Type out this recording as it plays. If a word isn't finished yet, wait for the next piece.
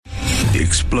the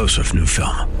explosive new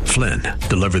film, Flynn,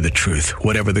 deliver the truth,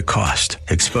 whatever the cost,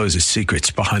 exposes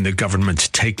secrets behind the government's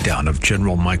takedown of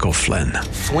General Michael Flynn.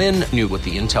 Flynn knew what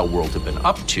the intel world had been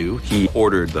up to. He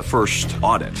ordered the first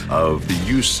audit of the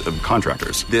use of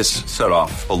contractors. This set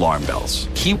off alarm bells.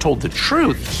 He told the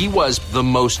truth. He was the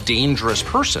most dangerous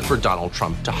person for Donald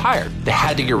Trump to hire. They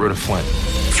had to get rid of Flynn.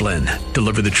 Flynn,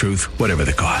 deliver the truth, whatever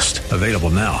the cost. Available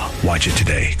now. Watch it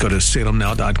today. Go to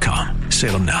salemnow.com.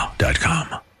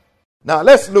 salemnow.com. Now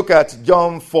let's look at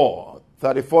John 4,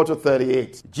 34 to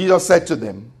 38. Jesus said to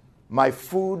them, my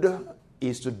food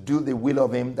is to do the will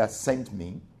of him that sent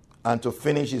me and to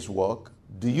finish his work.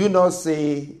 Do you not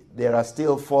say there are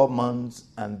still 4 months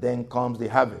and then comes the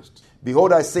harvest?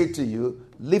 Behold, I say to you,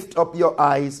 lift up your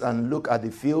eyes and look at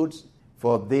the fields,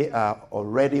 for they are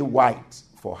already white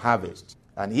for harvest.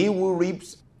 And he who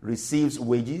reaps receives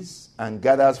wages and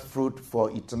gathers fruit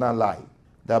for eternal life,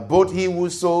 that both he who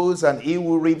sows and he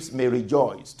who reaps may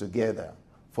rejoice together.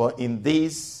 For in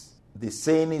this the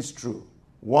saying is true,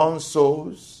 one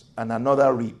sows and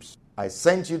another reaps. I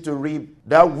sent you to reap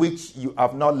that which you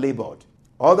have not labored.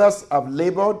 Others have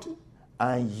labored,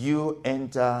 and you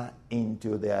enter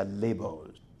into their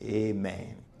labors.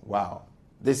 Amen. Wow.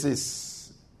 This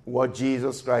is what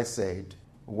Jesus Christ said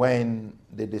when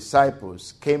the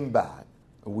disciples came back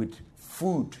with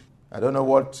food. I don't know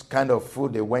what kind of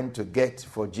food they went to get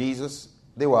for Jesus.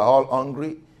 They were all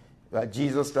hungry. But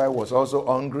Jesus Christ was also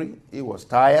hungry. He was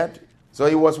tired. So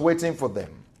he was waiting for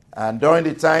them. And during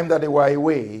the time that they were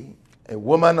away, a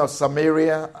woman of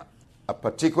Samaria, a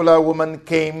particular woman,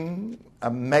 came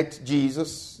and met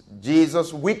Jesus.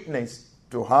 Jesus witnessed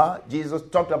to her. Jesus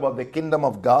talked about the kingdom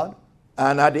of God.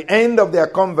 And at the end of their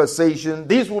conversation,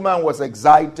 this woman was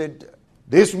excited.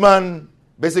 This woman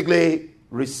basically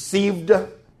received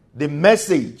the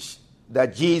message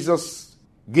that Jesus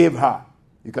gave her.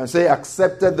 You can say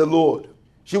accepted the Lord.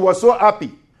 She was so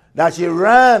happy that she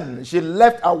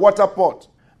left her water pot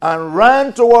and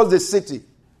ran towards the city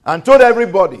and told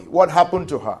everybody what happened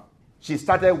to her. She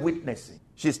started witnessing.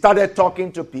 She started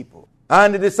talking to people.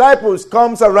 And the disciples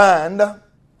come around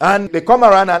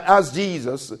and ask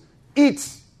Jesus, eat.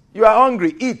 You are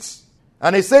hungry, eat.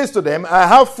 And he says to them, I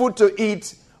have food to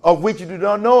eat of which you do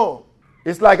not know.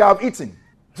 It's like I've eaten.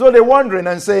 So they're wondering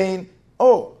and saying,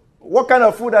 oh, what kind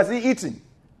of food has he eaten?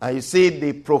 And you see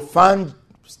the profound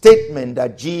statement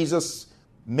that Jesus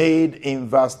made in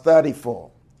verse 34.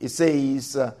 It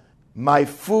says, my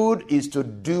food is to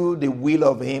do the will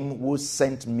of him who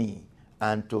sent me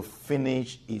and to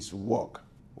finish his work.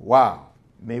 Wow.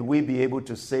 May we be able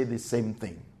to say the same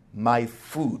thing. My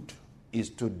food is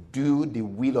to do the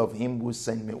will of him who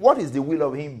sent me. What is the will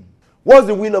of him? What's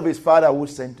the will of his Father who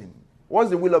sent him? What's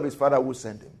the will of his Father who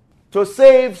sent him? To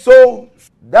save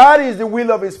souls. That is the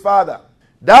will of his Father.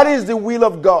 That is the will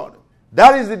of God.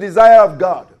 That is the desire of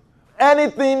God.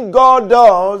 Anything God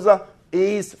does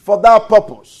is for that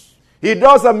purpose. He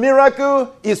does a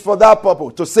miracle is for that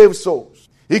purpose, to save souls.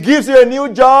 He gives you a new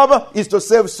job is to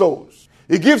save souls.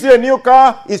 He gives you a new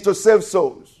car is to save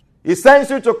souls. He sends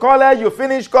you to college, you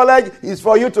finish college, is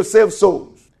for you to save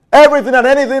souls. Everything and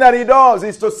anything that he does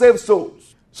is to save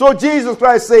souls. So Jesus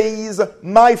Christ says,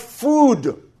 my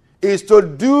food is to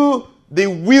do the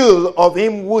will of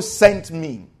him who sent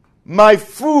me. My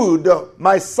food,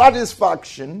 my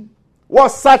satisfaction, what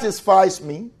satisfies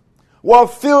me, what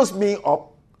fills me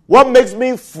up, what makes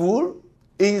me full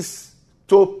is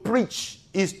to preach,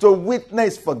 is to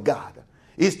witness for God,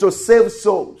 is to save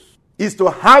souls, is to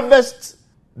harvest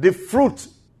the fruit,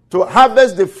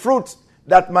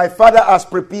 that my Father has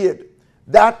prepared.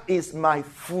 That is my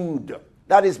food.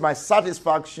 That is my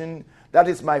satisfaction. That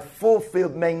is my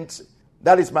fulfillment.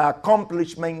 That is my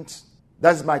accomplishment.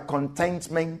 That is my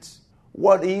contentment.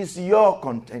 What is your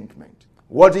contentment?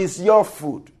 What is your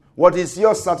food? What is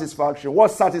your satisfaction?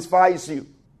 What satisfies you?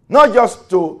 Not just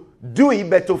to do it,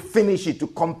 but to finish it, to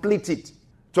complete it,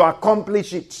 to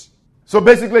accomplish it. So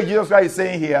basically, Jesus Christ is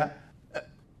saying here,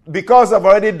 because I've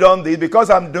already done this, because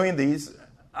I'm doing this,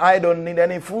 I don't need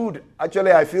any food.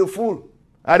 Actually, I feel full.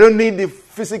 I don't need the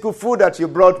physical food that you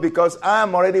brought because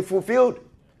I'm already fulfilled.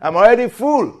 I'm already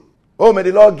full. Oh, may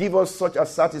the Lord give us such a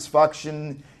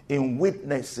satisfaction in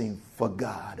witnessing for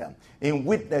God, in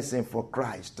witnessing for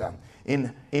Christ,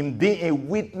 in being a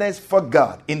witness for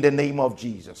God in the name of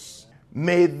Jesus.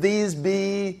 May this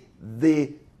be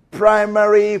the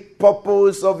primary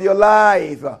purpose of your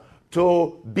life,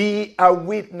 to be a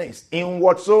witness in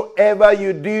whatsoever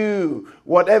you do,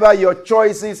 whatever your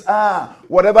choices are,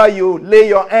 whatever you lay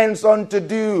your hands on to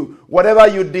do, whatever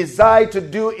you desire to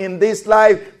do in this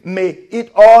life, may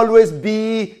it always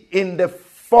be in the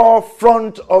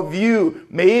forefront of you.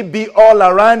 May it be all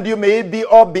around you. May it be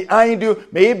all behind you.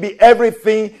 May it be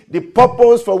everything. The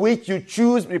purpose for which you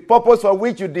choose, the purpose for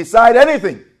which you decide,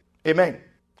 anything. Amen.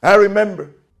 I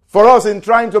remember for us in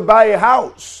trying to buy a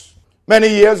house many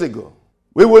years ago,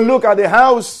 we will look at the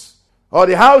house or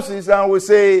the houses and we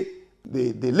say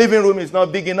the living room is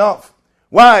not big enough.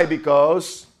 Why?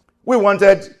 Because we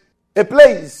wanted a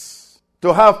place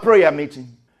to have prayer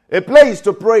meeting, a place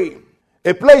to pray,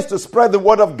 a place to spread the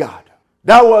word of God.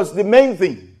 That was the main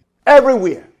thing.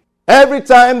 Everywhere. Every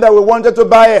time that we wanted to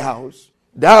buy a house,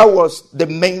 that was the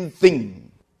main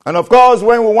thing. And of course,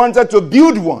 when we wanted to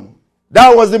build one,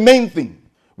 that was the main thing.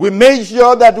 We made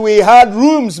sure that we had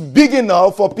rooms big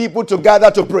enough for people to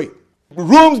gather to pray.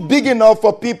 Rooms big enough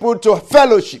for people to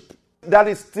fellowship. That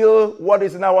is still what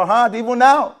is in our heart even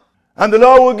now. And the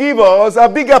Lord will give us a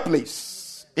bigger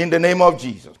place in the name of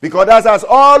Jesus. Because that has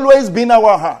always been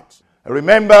our heart. I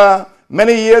remember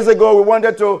many years ago we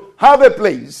wanted to have a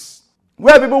place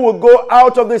where people would go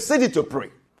out of the city to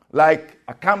pray. Like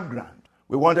a campground.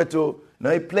 We wanted to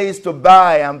a place to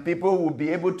buy and people will be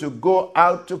able to go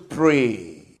out to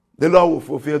pray. The Lord will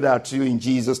fulfill that to you in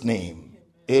Jesus' name.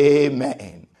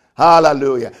 Amen.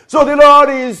 Hallelujah. So the Lord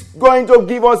is going to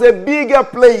give us a bigger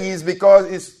place because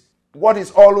it's what is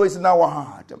always in our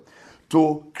heart.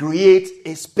 To create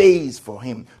a space for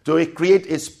Him. To create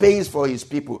a space for His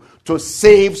people. To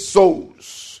save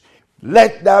souls.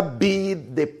 Let that be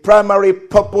the primary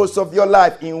purpose of your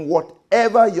life in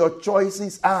whatever your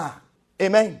choices are.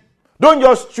 Amen. Don't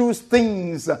just choose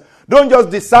things. Don't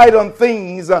just decide on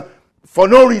things for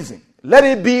no reason. Let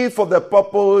it be for the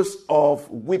purpose of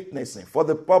witnessing, for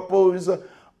the purpose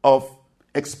of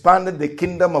expanding the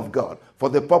kingdom of God, for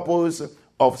the purpose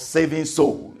of saving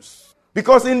souls.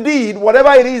 Because indeed,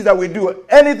 whatever it is that we do,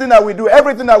 anything that we do,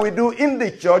 everything that we do in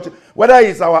the church, whether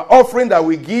it's our offering that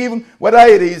we give, whether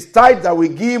it is tithe that we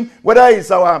give, whether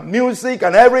it's our music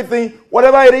and everything,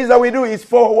 whatever it is that we do is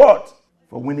for what?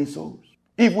 For winning souls.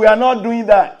 If we are not doing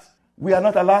that, we are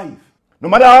not alive. No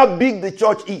matter how big the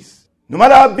church is, no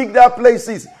matter how big that place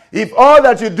is, if all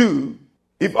that you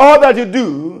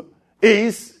do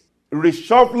is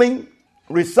reshuffling,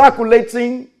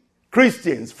 recirculating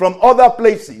Christians from other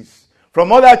places,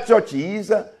 from other churches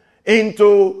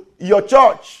into your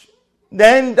church,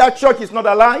 then that church is not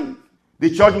alive.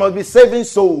 The church must be saving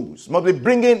souls, must be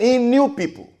bringing in new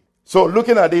people. So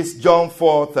looking at this, John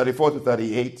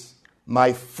 4:34-38,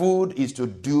 my food is to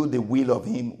do the will of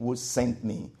Him who sent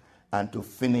me and to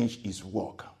finish His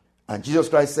work. And Jesus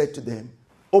Christ said to them,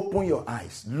 open your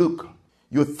eyes, look.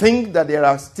 You think that there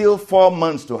are still 4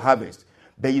 months to harvest.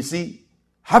 But you see,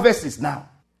 harvest is now.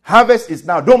 Harvest is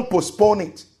now. Don't postpone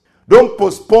it. Don't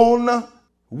postpone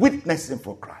witnessing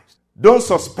for Christ. Don't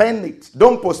suspend it.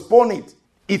 Don't postpone it.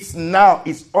 It's now.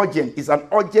 It's urgent. It's an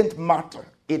urgent matter.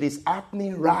 It is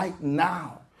happening right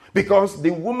now. Because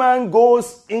the woman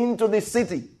goes into the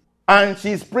city and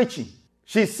she's preaching.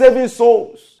 She's saving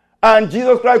souls. And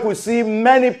Jesus Christ will see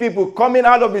many people coming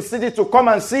out of the city to come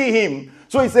and see Him.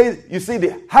 So He says, you see,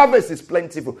 the harvest is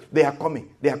plentiful. They are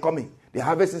coming. They are coming. The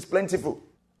harvest is plentiful.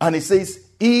 And He says,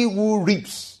 He who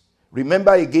reaps.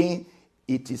 Remember again,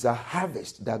 it is a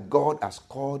harvest that God has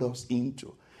called us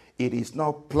into. It is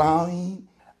not plowing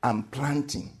and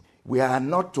planting. We are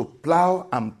not to plow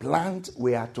and plant.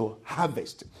 We are to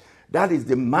harvest. That is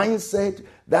the mindset.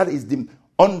 That is the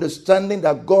understanding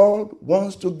that God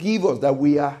wants to give us, that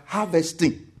we are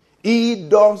harvesting. He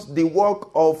does the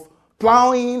work of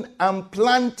plowing and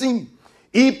planting.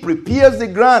 He prepares the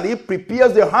ground. He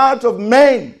prepares the heart of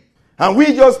men. And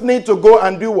we just need to go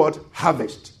and do what?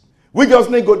 Harvest. We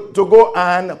just need to go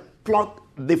and pluck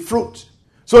the fruit.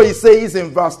 So He says in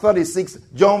verse 36,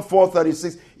 John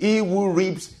 4:36, he who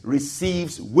reaps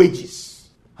receives wages.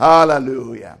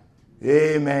 Hallelujah.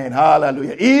 Amen.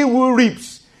 Hallelujah. He who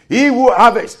reaps, he who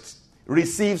harvests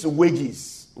receives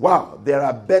wages. Wow, there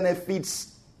are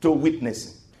benefits to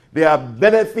witnessing. There are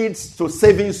benefits to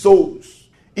saving souls.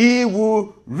 He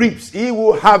who reaps, he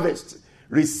who harvests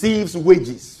receives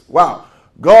wages. Wow,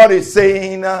 God is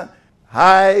saying,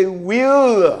 I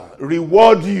will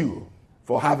reward you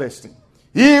for harvesting.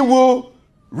 He who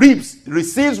reaps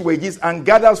receives wages and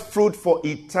gathers fruit for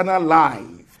eternal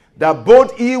life, that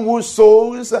both he who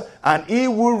sows and he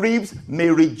who reaps may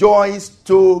rejoice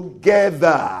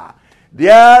together.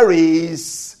 There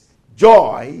is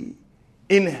joy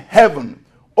in heaven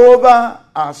over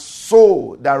a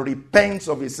soul that repents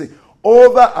of his sin,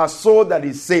 over a soul that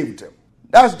is saved.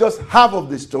 That's just half of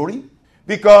the story,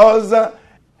 because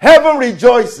heaven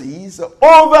rejoices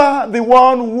over the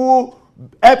one who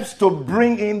helps to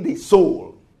bring in the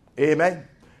soul. Amen.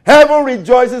 Heaven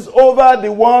rejoices over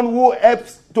the one who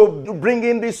helps to bring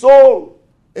in the soul.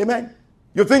 Amen.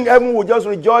 You think heaven will just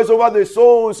rejoice over the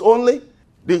souls only?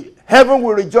 The heaven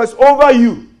will rejoice over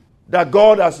you that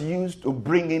God has used to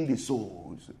bring in the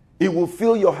souls. It will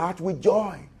fill your heart with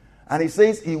joy. And he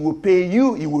says he will pay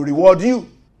you, he will reward you.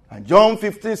 And John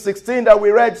 15:16 that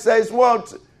we read says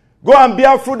what? Go and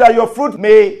bear fruit that your fruit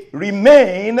may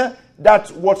remain, that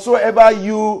whatsoever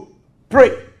you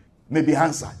pray may be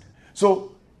answered.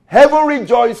 So heaven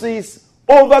rejoices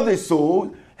over the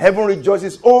soul, heaven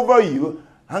rejoices over you,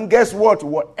 and guess what?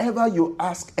 Whatever you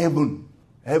ask heaven,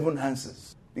 heaven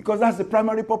answers. Because that's the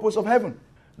primary purpose of heaven.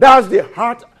 That's the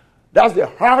heart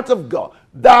of God.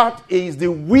 That is the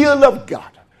will of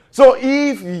God. So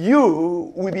if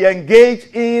you will be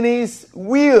engaged in his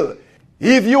will,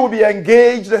 if you will be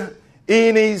engaged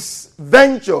in his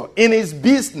venture, in his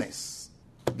business,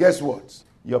 guess what?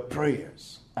 Your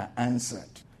prayers are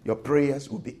answered. Your prayers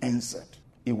will be answered.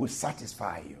 It will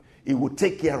satisfy you. It will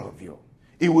take care of you.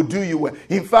 It will do you well.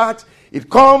 In fact, it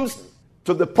comes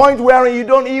to the point where you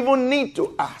don't even need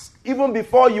to ask. Even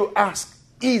before you ask,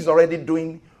 he's already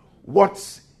doing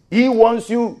what he wants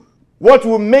you, what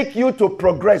will make you to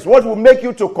progress, what will make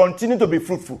you to continue to be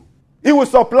fruitful. He will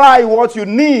supply what you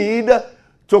need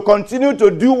to continue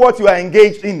to do what you are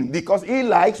engaged in, because he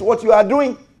likes what you are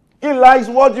doing. He likes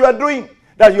what you are doing,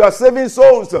 that you are saving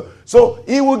souls. So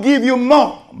he will give you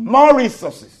more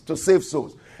resources to save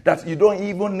souls, that you don't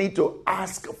even need to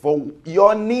ask for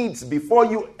your needs before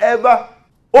you ever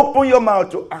open your mouth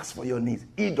to ask for your needs.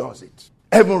 He does it.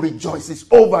 Heaven rejoices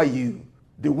over you,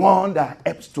 the one that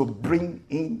helps to bring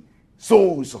in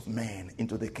souls of men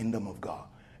into the kingdom of God.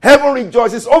 Heaven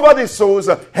rejoices over the souls.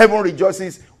 Heaven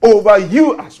rejoices over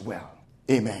you as well.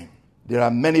 Amen. There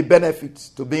are many benefits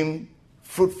to being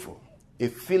fruitful. A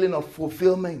feeling of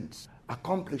fulfillment,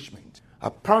 accomplishment, a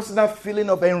personal feeling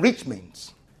of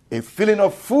enrichment, a feeling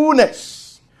of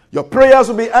fullness. Your prayers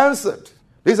will be answered.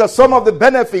 These are some of the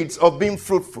benefits of being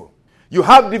fruitful. You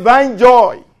have divine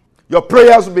joy. Your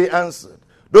prayers will be answered.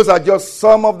 Those are just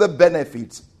some of the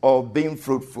benefits of being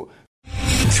fruitful.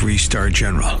 3-star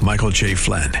General Michael J.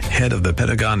 Flynn, head of the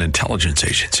Pentagon Intelligence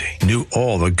Agency, knew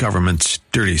all the government's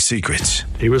dirty secrets.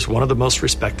 He was one of the most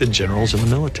respected generals in the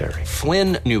military.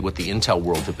 Flynn knew what the intel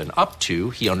world had been up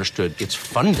to. He understood its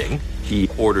funding. He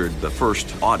ordered the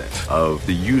first audit of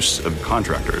the use of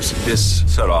contractors. This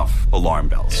set off alarm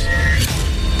bells.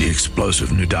 The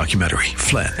explosive new documentary,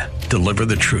 Flynn, Deliver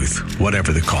the Truth,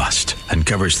 Whatever the Cost,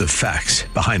 uncovers the facts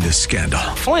behind this scandal.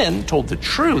 Flynn told the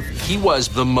truth. He was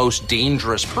the most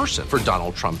dangerous person for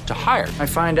Donald Trump to hire. I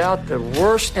find out the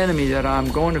worst enemy that I'm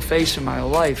going to face in my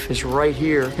life is right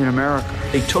here in America.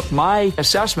 They took my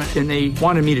assessment and they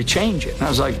wanted me to change it. And I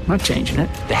was like, I'm not changing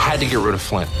it. They had to get rid of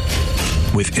Flynn.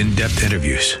 With in-depth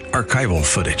interviews, archival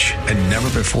footage, and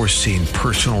never-before-seen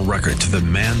personal records of the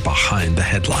man behind the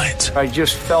headlines. I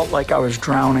just felt like I was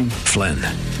drowning. Flynn,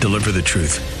 Deliver the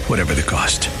Truth, Whatever the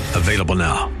Cost. Available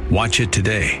now. Watch it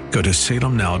today. Go to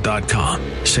salemnow.com.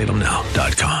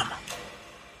 salemnow.com.